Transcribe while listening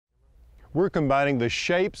We're combining the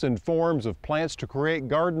shapes and forms of plants to create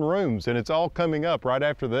garden rooms, and it's all coming up right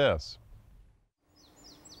after this.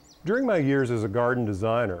 During my years as a garden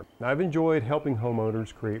designer, I've enjoyed helping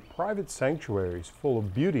homeowners create private sanctuaries full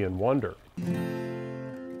of beauty and wonder.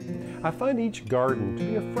 I find each garden to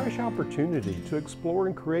be a fresh opportunity to explore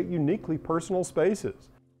and create uniquely personal spaces.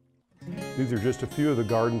 These are just a few of the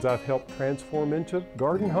gardens I've helped transform into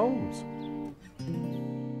garden homes.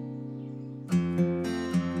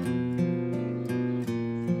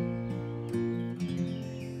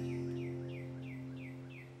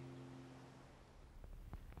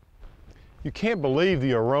 You can't believe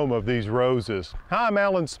the aroma of these roses. Hi, I'm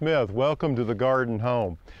Alan Smith. Welcome to The Garden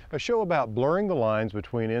Home, a show about blurring the lines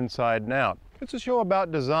between inside and out. It's a show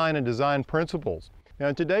about design and design principles. Now,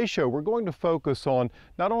 in today's show, we're going to focus on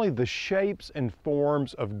not only the shapes and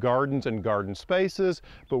forms of gardens and garden spaces,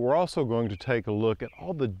 but we're also going to take a look at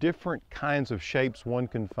all the different kinds of shapes one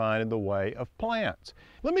can find in the way of plants.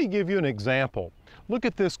 Let me give you an example. Look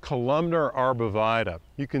at this columnar arborvitae.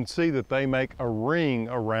 You can see that they make a ring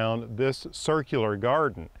around this circular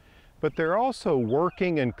garden, but they're also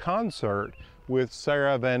working in concert with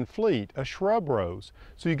Sarah Van Fleet, a shrub rose.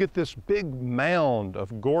 So you get this big mound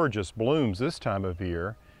of gorgeous blooms this time of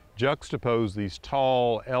year, juxtapose these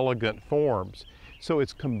tall, elegant forms. So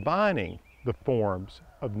it's combining the forms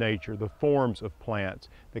of nature, the forms of plants,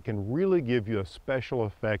 that can really give you a special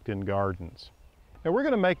effect in gardens. Now, we're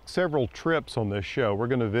going to make several trips on this show. We're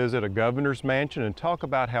going to visit a governor's mansion and talk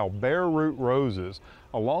about how bare root roses,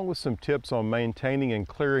 along with some tips on maintaining and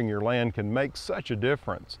clearing your land, can make such a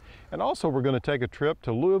difference. And also, we're going to take a trip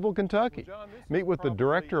to Louisville, Kentucky, meet with the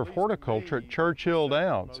director of horticulture at Churchill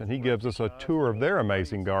Downs, and he gives us a tour of their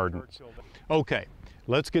amazing gardens. Okay,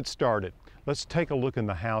 let's get started. Let's take a look in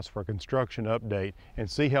the house for a construction update and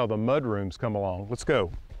see how the mudrooms come along. Let's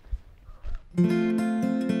go.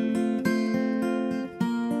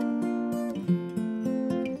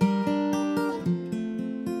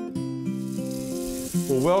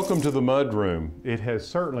 Well, welcome to the mudroom. It has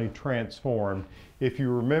certainly transformed. If you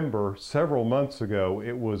remember, several months ago,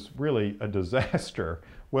 it was really a disaster.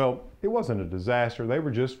 Well, it wasn't a disaster. They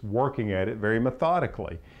were just working at it very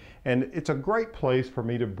methodically. And it's a great place for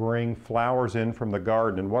me to bring flowers in from the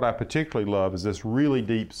garden. And what I particularly love is this really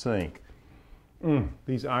deep sink.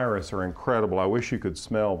 These iris are incredible. I wish you could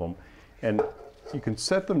smell them. And you can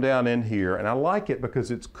set them down in here, and I like it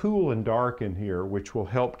because it's cool and dark in here, which will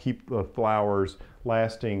help keep the flowers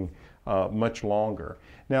lasting much longer.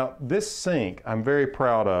 Now, this sink I'm very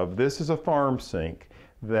proud of. This is a farm sink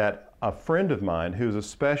that a friend of mine who's a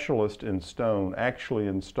specialist in stone actually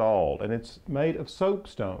installed, and it's made of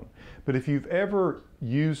soapstone. But if you've ever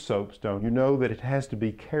used soapstone, you know that it has to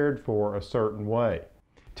be cared for a certain way.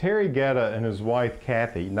 Terry Getta and his wife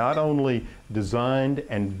Kathy not only designed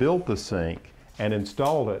and built the sink and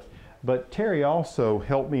installed it, but Terry also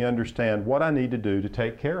helped me understand what I need to do to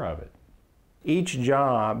take care of it. Each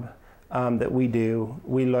job that we do,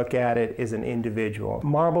 we look at it as an individual.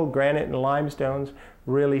 Marble, granite, and limestones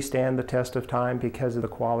really stand the test of time because of the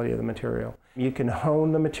quality of the material. You can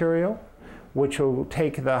hone the material, which will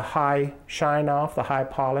take the high shine off, the high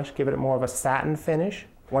polish, give it more of a satin finish.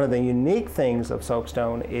 One of the unique things of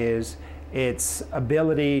soapstone is its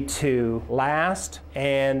ability to last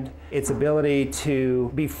and its ability to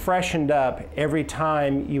be freshened up every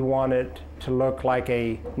time you want it to look like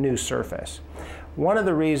a new surface. One of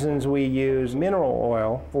the reasons we use mineral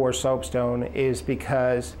oil for soapstone is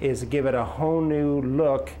because it's give it a whole new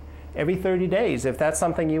look every 30 days, if that's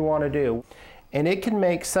something you want to do. And it can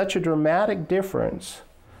make such a dramatic difference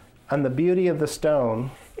on the beauty of the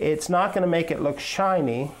stone. It's not going to make it look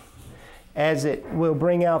shiny, as it will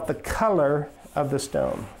bring out the color of the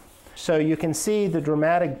stone. So you can see the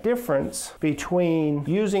dramatic difference between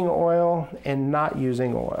using oil and not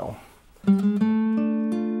using oil.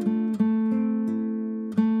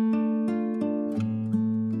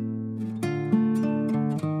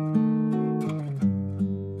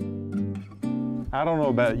 I don't know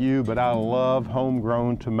about you, but I love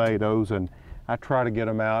homegrown tomatoes, and I try to get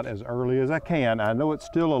them out as early as I can. I know it's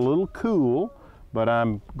still a little cool, but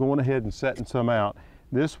I'm going ahead and setting some out.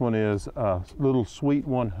 This one is a little Sweet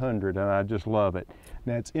 100, and I just love it.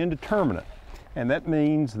 Now, it's indeterminate, and that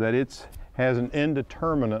means that it has an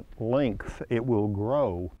indeterminate length it will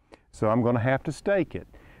grow. So I'm going to have to stake it.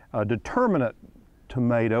 A determinate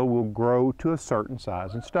tomato will grow to a certain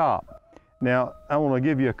size and stop. Now, I want to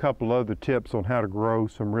give you a couple other tips on how to grow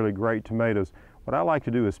some really great tomatoes. What I like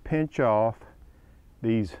to do is pinch off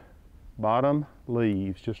these bottom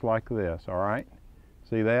leaves just like this, all right?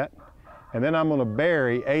 See that? And then I'm going to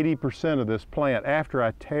bury 80% of this plant after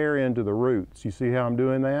I tear into the roots. You see how I'm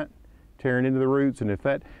doing that? tearing into the roots, and if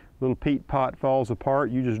that little peat pot falls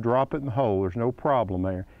apart, you just drop it in the hole. There's no problem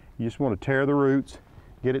there. You just want to tear the roots,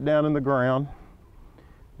 get it down in the ground.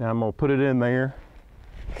 Now I'm going to put it in there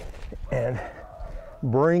and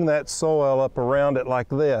bring that soil up around it like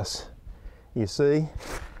this. You see?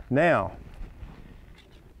 Now,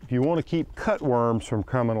 if you want to keep cutworms from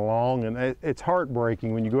coming along, and it's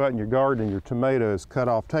heartbreaking when you go out in your garden and your tomato is cut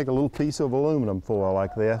off, take a little piece of aluminum foil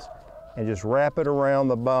like this and just wrap it around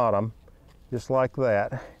the bottom, just like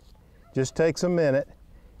that. Just takes a minute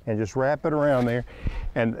and just wrap it around there.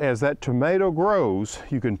 And as that tomato grows,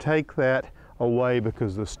 you can take that away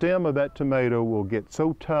because the stem of that tomato will get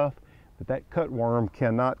so tough that that cutworm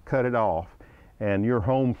cannot cut it off, and you're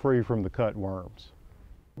home free from the cutworms.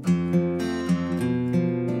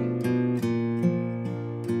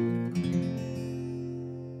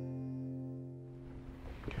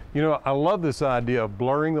 You know, I love this idea of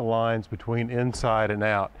blurring the lines between inside and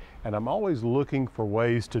out, and I'm always looking for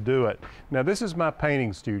ways to do it. Now, this is my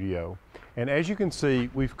painting studio, and as you can see,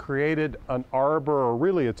 we've created an arbor, or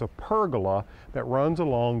really it's a pergola, that runs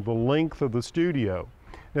along the length of the studio.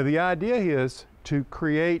 Now, the idea is to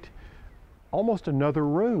create almost another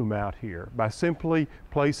room out here by simply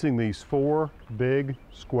placing these 4 big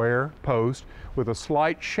square posts with a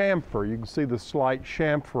slight chamfer. You can see the slight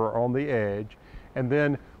chamfer on the edge, and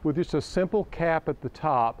then with just a simple cap at the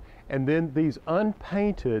top, and then these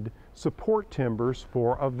unpainted support timbers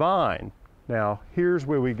for a vine. Now, here's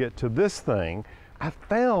where we get to this thing. I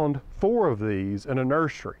found 4 of these in a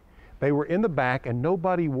nursery. They were in the back and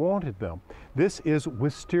nobody wanted them. This is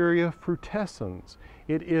Wisteria frutescens.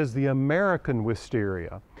 It is the American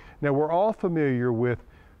wisteria. Now, we're all familiar with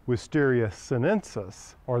Wisteria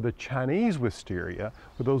sinensis, or the Chinese wisteria,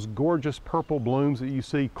 with those gorgeous purple blooms that you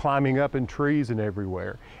see climbing up in trees and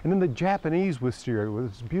everywhere. And then the Japanese wisteria with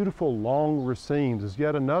its beautiful long racemes is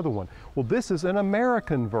yet another one. Well, this is an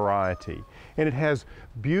American variety, and it has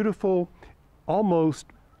beautiful, almost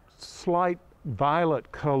slight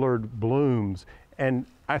violet colored blooms, and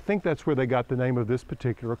I think that's where they got the name of this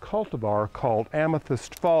particular cultivar called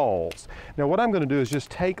Amethyst Falls. Now, what I'm going to do is just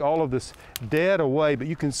take all of this dead away, but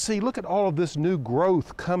you can see, look at all of this new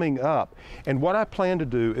growth coming up. And what I plan to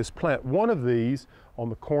do is plant one of these on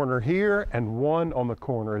the corner here and one on the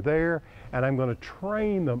corner there, and I'm going to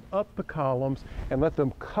train them up the columns and let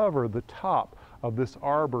them cover the top of this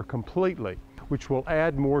arbor completely, which will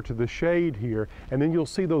add more to the shade here, and then you'll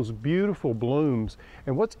see those beautiful blooms.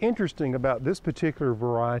 And what's interesting about this particular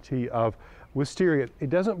variety of wisteria, it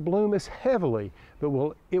doesn't bloom as heavily,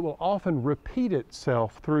 but it will often repeat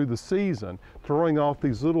itself through the season, throwing off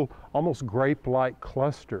these little almost grape-like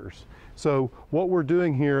clusters. So what we're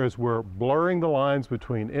doing here is we're blurring the lines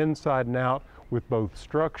between inside and out with both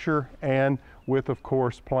structure and with, of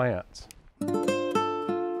course, plants.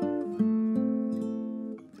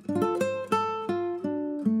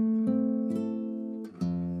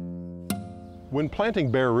 When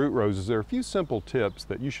planting bare root roses, there are a few simple tips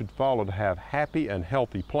that you should follow to have happy and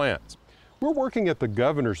healthy plants. We're working at the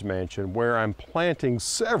governor's mansion where I'm planting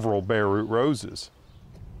several bare root roses.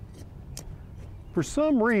 For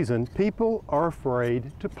some reason, people are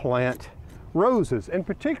afraid to plant roses, and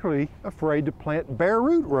particularly afraid to plant bare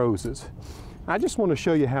root roses. I just want to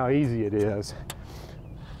show you how easy it is.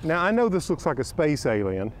 Now, I know this looks like a space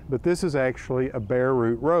alien, but this is actually a bare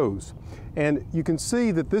root rose. And you can see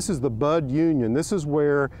that this is the bud union. This is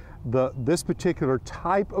where this particular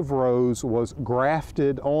type of rose was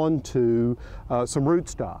grafted onto some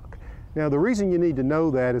rootstock. Now, the reason you need to know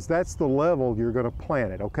that is that's the level you're going to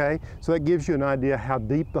plant it, okay? So that gives you an idea how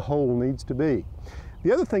deep the hole needs to be.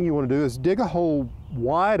 The other thing you want to do is dig a hole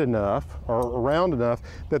wide enough or round enough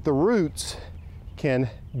that the roots can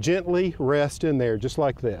gently rest in there, just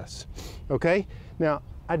like this, okay? Now,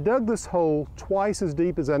 I dug this hole twice as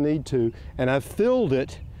deep as I need to, and I've filled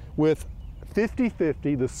it with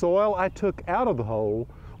 50-50, the soil I took out of the hole,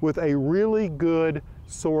 with a really good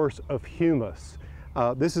source of humus.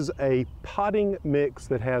 This is a potting mix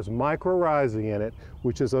that has mycorrhizae in it,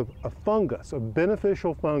 which is a fungus, a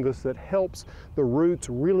beneficial fungus that helps the roots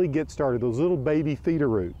really get started, those little baby feeder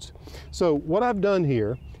roots. So what I've done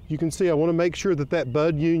here, you can see I want to make sure that that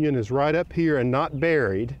bud union is right up here and not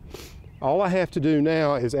buried. All I have to do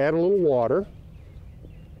now is add a little water.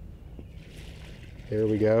 There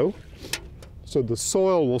we go. So the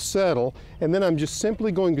soil will settle, and then I'm just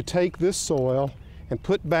simply going to take this soil and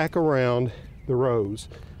put back around the rose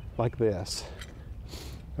like this.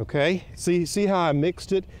 Okay, see how I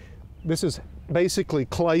mixed it? This is basically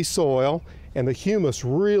clay soil, and the humus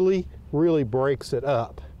really breaks it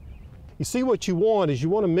up. You see, what you want is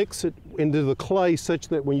you want to mix it into the clay such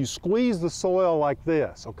that when you squeeze the soil like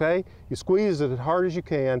this, okay, you squeeze it as hard as you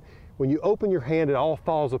can. When you open your hand, it all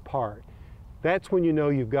falls apart. That's when you know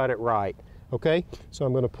you've got it right, okay? So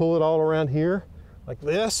I'm going to pull it all around here like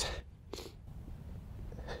this.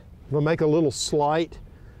 I'm going to make a little slight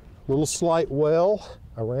well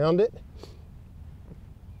around it.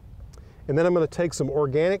 And then I'm going to take some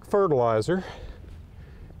organic fertilizer.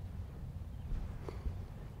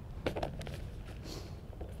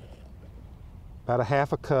 About a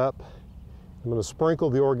half a cup. I'm going to sprinkle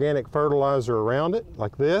the organic fertilizer around it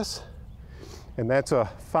like this. And that's a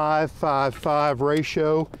 5-5-5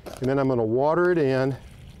 ratio. And then I'm going to water it in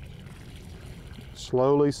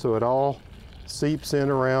slowly so it all seeps in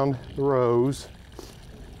around the rows.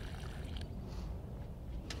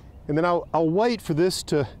 And then I'll wait for this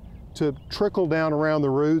to trickle down around the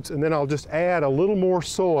roots, and then I'll just add a little more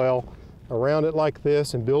soil around it like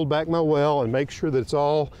this and build back my well and make sure that it's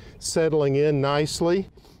all settling in nicely.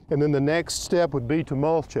 And then the next step would be to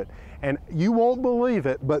mulch it. And you won't believe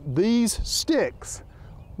it, but these sticks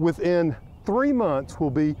within 3 months will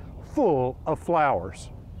be full of flowers.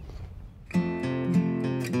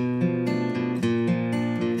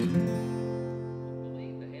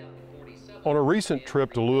 On a recent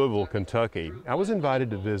trip to Louisville, Kentucky, I was invited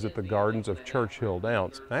to visit the gardens of Churchill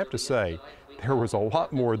Downs. I have to say, there was a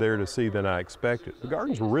lot more there to see than I expected. The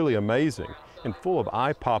gardens were really amazing and full of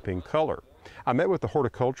eye-popping color. I met with the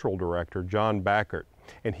horticultural director, John Backert,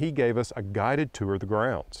 and he gave us a guided tour of the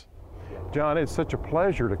grounds. John, it's such a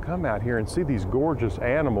pleasure to come out here and see these gorgeous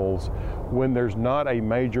animals when there's not a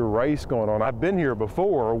major race going on. I've been here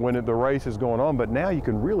before when the race is going on, but now you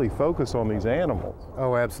can really focus on these animals.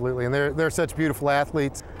 Oh, absolutely, and they're such beautiful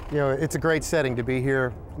athletes. You know, it's a great setting to be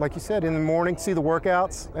here, like you said, in the morning, see the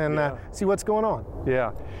workouts and see what's going on.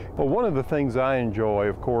 Yeah. Well, one of the things I enjoy,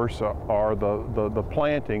 of course, are the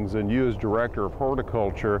plantings, and you as director of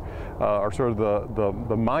horticulture are sort of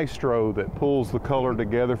the maestro that pulls the color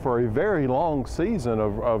together for a very long season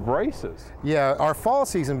of races. Yeah, our fall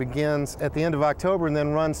season begins at the end of October and then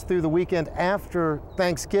runs through the weekend after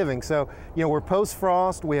Thanksgiving. So, you know, we're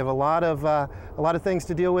post-frost. We have a lot of things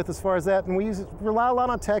to deal with as far as that, and we rely a lot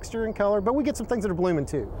on texture and color, but we get some things that are blooming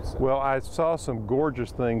too. So. Well, I saw some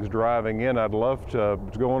gorgeous things driving in. I'd love to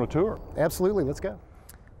go on a tour. Absolutely, let's go.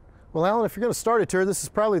 Well, Alan, if you're going to start a tour, this is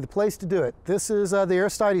probably the place to do it. This is the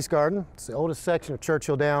Aristides Garden. It's the oldest section of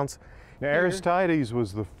Churchill Downs. Now, Aristides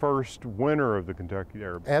was the first winner of the Kentucky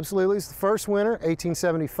Derby. Absolutely, it's the first winner,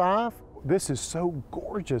 1875. This is so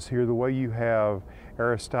gorgeous here, the way you have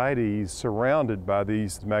Aristides surrounded by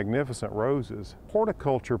these magnificent roses.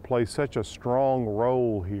 Horticulture plays such a strong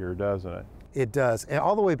role here, doesn't it? It does, and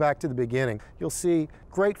all the way back to the beginning. You'll see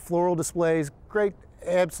great floral displays, great,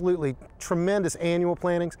 absolutely tremendous annual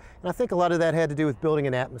plantings, and I think a lot of that had to do with building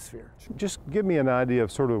an atmosphere. Just give me an idea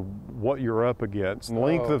of sort of what you're up against.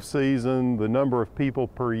 Length of season, the number of people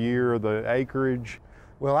per year, the acreage.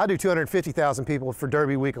 Well, I do 250,000 people for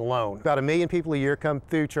Derby week alone. About 1 million people a year come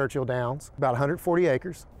through Churchill Downs, about 140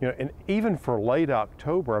 acres. You know, and even for late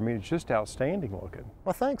October, I mean, it's just outstanding looking.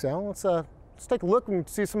 Well, thanks, Alan. Let's take a look and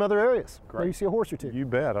see some other areas. Great. Maybe you see a horse or two. You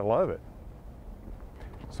bet, I love it.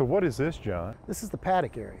 So what is this, John? This is the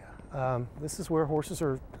paddock area. This is where horses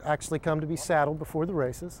are actually come to be saddled before the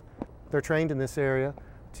races. They're trained in this area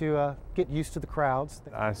to get used to the crowds.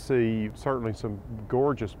 I see certainly some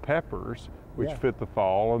gorgeous peppers, which fit the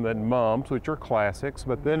fall, and then mums, which are classics,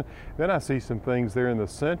 but then I see some things there in the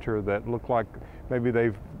center that look like maybe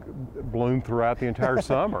they've bloomed throughout the entire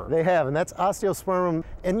summer. They have, and that's osteospermum.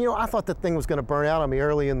 And you know, I thought that thing was going to burn out on me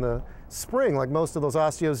early in the spring, like most of those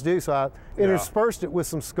osteos do, so I interspersed it with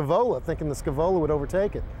some scavola, thinking the scavola would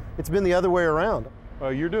overtake it. It's been the other way around.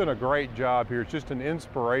 Well, you're doing a great job here. It's just an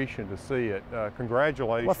inspiration to see it.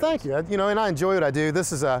 Congratulations. Well, thank you. You know, and I enjoy what I do.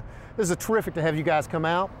 This is terrific to have you guys come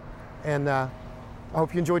out, and I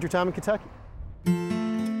hope you enjoyed your time in Kentucky.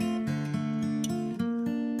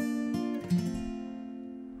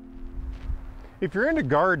 If you're into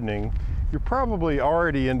gardening, you're probably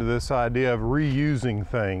already into this idea of reusing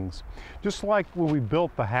things. Just like when we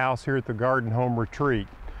built the house here at the Garden Home Retreat,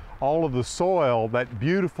 all of the soil, that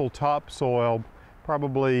beautiful topsoil,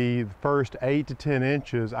 probably the first 8 to 10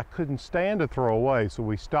 inches, I couldn't stand to throw away, so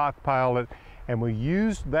we stockpiled it and we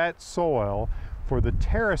used that soil for the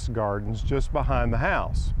terrace gardens just behind the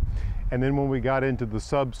house. And then when we got into the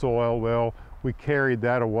subsoil, well, we carried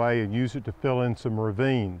that away and used it to fill in some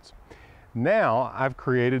ravines. Now I've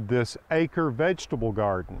created this acre vegetable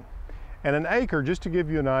garden. And an acre, just to give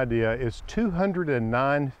you an idea, is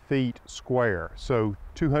 209 feet square. So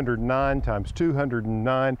 209 times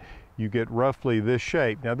 209, you get roughly this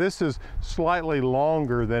shape. Now this is slightly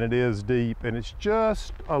longer than it is deep, and it's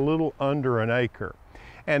just a little under an acre.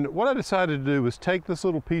 And what I decided to do was take this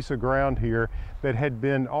little piece of ground here that had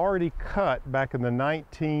been already cut back in the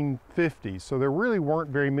 1950s. So there really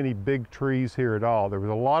weren't very many big trees here at all. There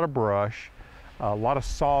was a lot of brush, a lot of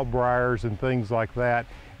sawbriars and things like that.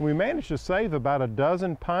 And we managed to save about a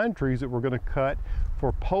dozen pine trees that we're going to cut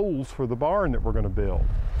for poles for the barn that we're going to build.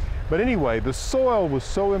 But anyway, the soil was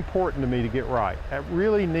so important to me to get right. It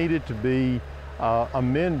really needed to be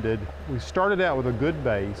amended. We started out with a good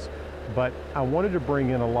base, but I wanted to bring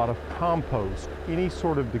in a lot of compost, any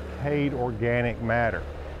sort of decayed organic matter.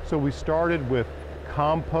 So we started with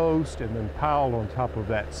compost and then piled on top of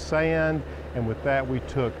that sand, and with that we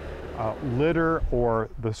took litter, or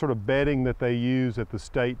the sort of bedding that they use at the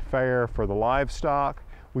state fair for the livestock.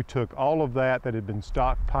 We took all of that had been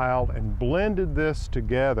stockpiled and blended this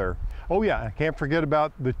together. Oh yeah, I can't forget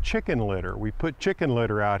about the chicken litter. We put chicken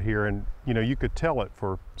litter out here, and you could tell it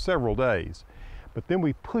for several days. But then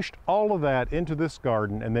we pushed all of that into this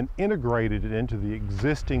garden and then integrated it into the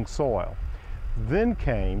existing soil. Then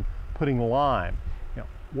came putting lime. Now,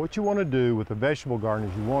 what you want to do with a vegetable garden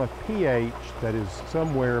is you want a pH that is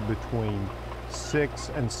somewhere between 6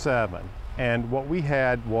 and 7. And what we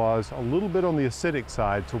had was a little bit on the acidic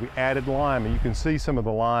side, so we added lime. And you can see some of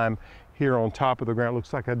the lime here on top of the ground. It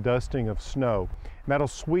looks like a dusting of snow. And that'll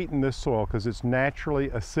sweeten this soil because it's naturally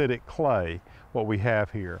acidic clay, what we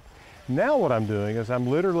have here. Now what I'm doing is I'm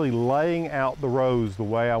literally laying out the rows the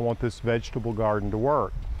way I want this vegetable garden to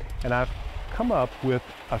work. And I've come up with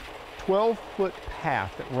a 12-foot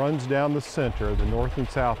path that runs down the center, the north and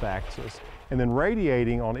south axis, and then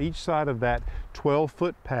radiating on each side of that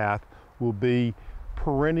 12-foot path will be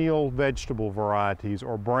perennial vegetable varieties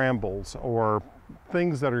or brambles or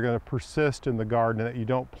things that are going to persist in the garden that you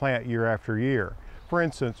don't plant year after year. For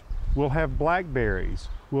instance, we'll have blackberries,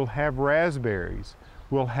 we'll have raspberries,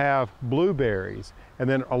 we'll have blueberries, and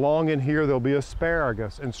then along in here there'll be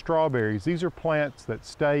asparagus and strawberries. These are plants that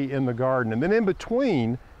stay in the garden. And then in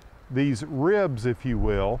between these ribs, if you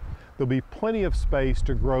will, there'll be plenty of space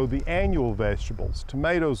to grow the annual vegetables,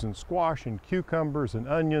 tomatoes and squash and cucumbers and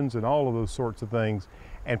onions and all of those sorts of things,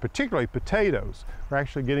 and particularly potatoes. We're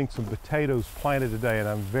actually getting some potatoes planted today, and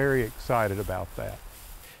I'm very excited about that.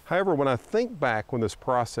 However, when I think back when this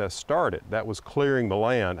process started, that was clearing the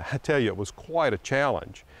land, I tell you, it was quite a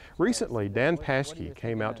challenge. Recently, Dan Paskey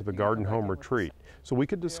came out to the Garden Home Retreat so we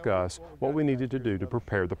could discuss what we needed to do to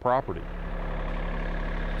prepare the property.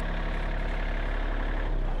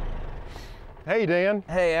 Hey, Dan.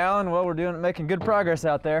 Hey, Alan. Well, we're making good progress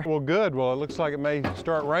out there. Well, good. Well, it looks like it may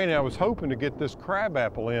start raining. I was hoping to get this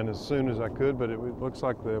crabapple in as soon as I could, but it looks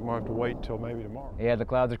like they might have to wait until maybe tomorrow. Yeah, the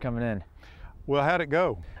clouds are coming in. Well, how'd it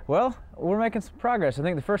go? Well, we're making some progress. I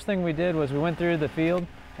think the first thing we did was we went through the field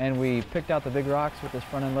and we picked out the big rocks with this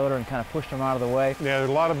front end loader and kind of pushed them out of the way. Yeah, there's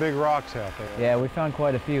a lot of big rocks out there. Yeah, we found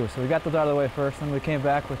quite a few. So we got those out of the way first, then we came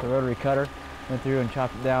back with the rotary cutter, went through and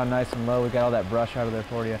chopped it down nice and low. We got all that brush out of there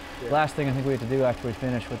for you. Yeah. Last thing I think we have to do after we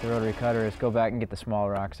finish with the rotary cutter is go back and get the small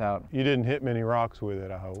rocks out. You didn't hit many rocks with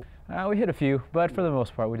it, I hope. We hit a few, but for the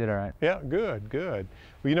most part we did all right. Yeah, good, good.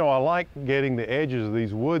 Well, I like getting the edges of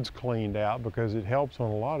these woods cleaned out because it helps on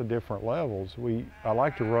a lot of different levels. I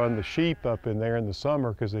like to run the sheep up in there in the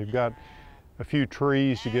summer because they've got a few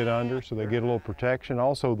trees to get under, so they get a little protection.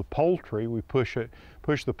 Also the poultry, we push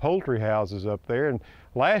the poultry houses up there, and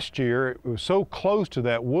last year it was so close to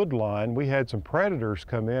that wood line we had some predators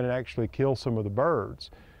come in and actually kill some of the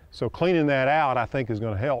birds. So cleaning that out, I think, is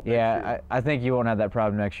going to help. Yeah, I think you won't have that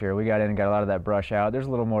problem next year. We got in and got a lot of that brush out. There's a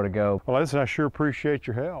little more to go. Well, listen, I sure appreciate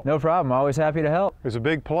your help. No problem. Always happy to help. It's a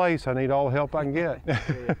big place. I need all the help I can get.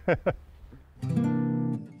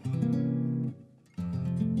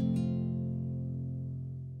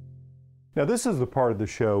 Now, this is the part of the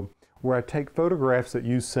show where I take photographs that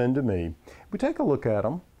you send to me. We take a look at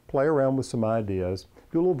them, play around with some ideas,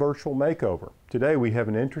 do a little virtual makeover. Today we have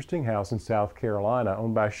an interesting house in South Carolina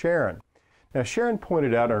owned by Sharon. Now, Sharon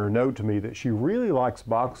pointed out in her note to me that she really likes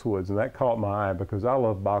boxwoods, and that caught my eye because I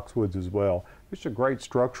love boxwoods as well. It's a great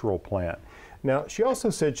structural plant. Now, she also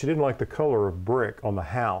said she didn't like the color of brick on the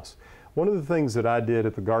house. One of the things that I did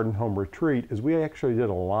at the Garden Home Retreat is we actually did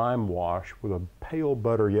a lime wash with a pale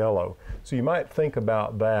butter yellow. So you might think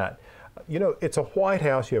about that. It's a white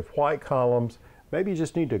house, you have white columns. Maybe you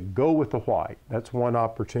just need to go with the white. That's one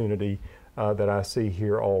opportunity that I see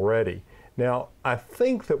here already. Now, I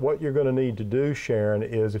think that what you're going to need to do, Sharon,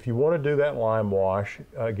 is if you want to do that lime wash,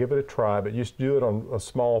 give it a try, but just do it on a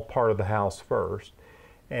small part of the house first.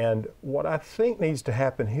 And what I think needs to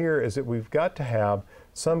happen here is that we've got to have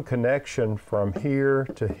some connection from here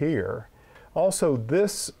to here. Also,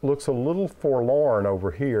 this looks a little forlorn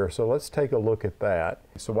over here, so let's take a look at that.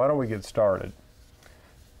 So why don't we get started?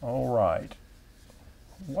 All right.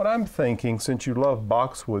 What I'm thinking, since you love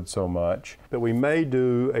boxwood so much, that we may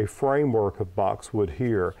do a framework of boxwood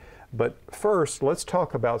here. But first, let's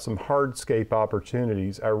talk about some hardscape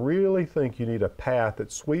opportunities. I really think you need a path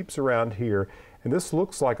that sweeps around here, and this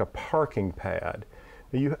looks like a parking pad.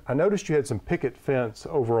 Now I noticed you had some picket fence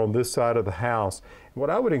over on this side of the house. What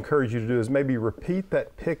I would encourage you to do is maybe repeat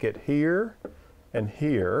that picket here, and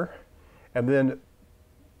then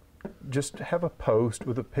just have a post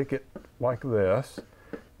with a picket like this,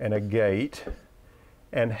 and a gate,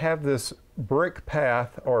 and have this brick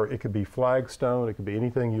path, or it could be flagstone, it could be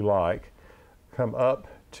anything you like, come up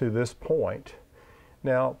to this point.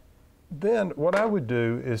 Now, then what I would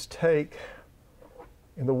do is take,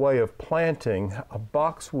 in the way of planting, a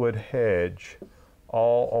boxwood hedge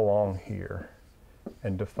all along here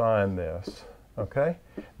and define this, okay?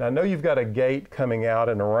 Now I know you've got a gate coming out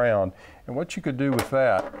and around, and what you could do with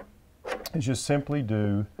that is just simply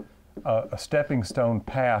do a stepping stone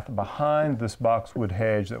path behind this boxwood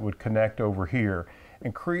hedge that would connect over here,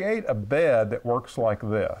 and create a bed that works like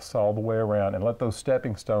this all the way around, and let those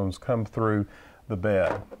stepping stones come through the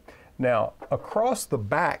bed. Now across the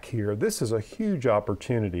back here, this is a huge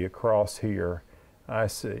opportunity across here, I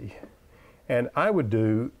see. And I would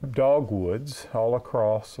do dogwoods all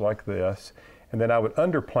across like this, and then I would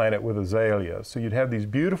underplant it with azaleas. So you'd have these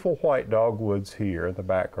beautiful white dogwoods here in the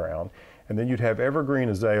background, and then you'd have evergreen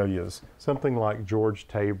azaleas, something like George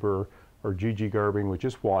Tabor or Gigi Gerbing, which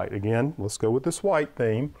is white. Again, let's go with this white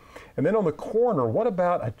theme. And then on the corner, what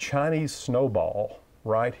about a Chinese snowball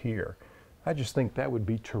right here? I just think that would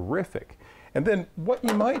be terrific. And then what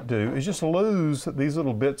you might do is just lose these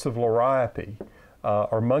little bits of liriope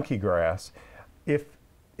or monkey grass.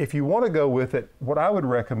 If you want to go with it, what I would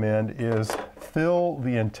recommend is fill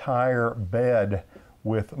the entire bed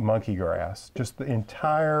with monkey grass, just the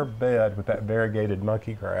entire bed with that variegated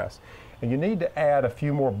monkey grass. And you need to add a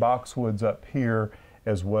few more boxwoods up here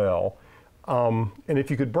as well. And if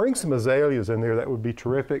you could bring some azaleas in there, that would be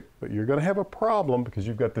terrific, but you're going to have a problem because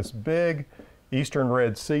you've got this big eastern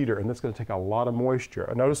red cedar, and that's going to take a lot of moisture.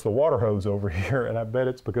 I noticed the water hose over here, and I bet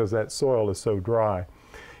it's because that soil is so dry.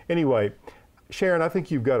 Anyway, Sharon, I think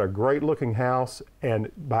you've got a great looking house,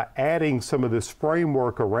 and by adding some of this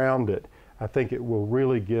framework around it, I think it will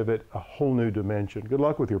really give it a whole new dimension. Good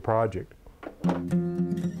luck with your project.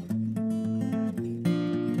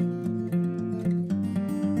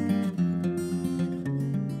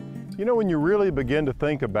 You know, when you really begin to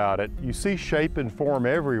think about it, you see shape and form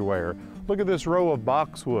everywhere. Look at this row of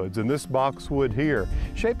boxwoods and this boxwood here.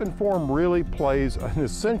 Shape and form really plays an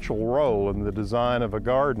essential role in the design of a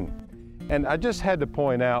garden. And I just had to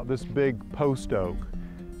point out this big post oak.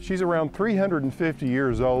 She's around 350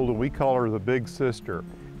 years old, and we call her the big sister.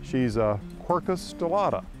 She's a Quercus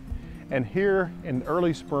stellata. And here in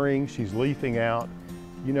early spring, she's leafing out.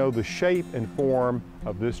 You know, the shape and form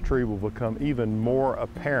of this tree will become even more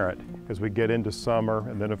apparent as we get into summer,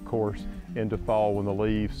 and then of course into fall when the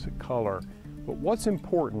leaves color. But what's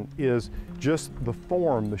important is just the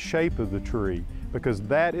form, the shape of the tree, because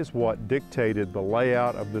that is what dictated the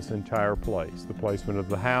layout of this entire place. The placement of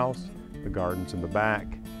the house, the gardens in the back,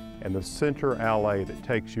 and the center alley that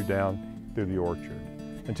takes you down through the orchard.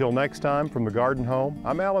 Until next time, from the Garden Home,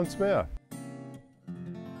 I'm Alan Smith.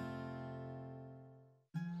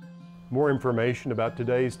 More information about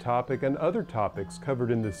today's topic and other topics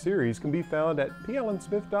covered in this series can be found at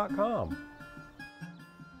plansmith.com.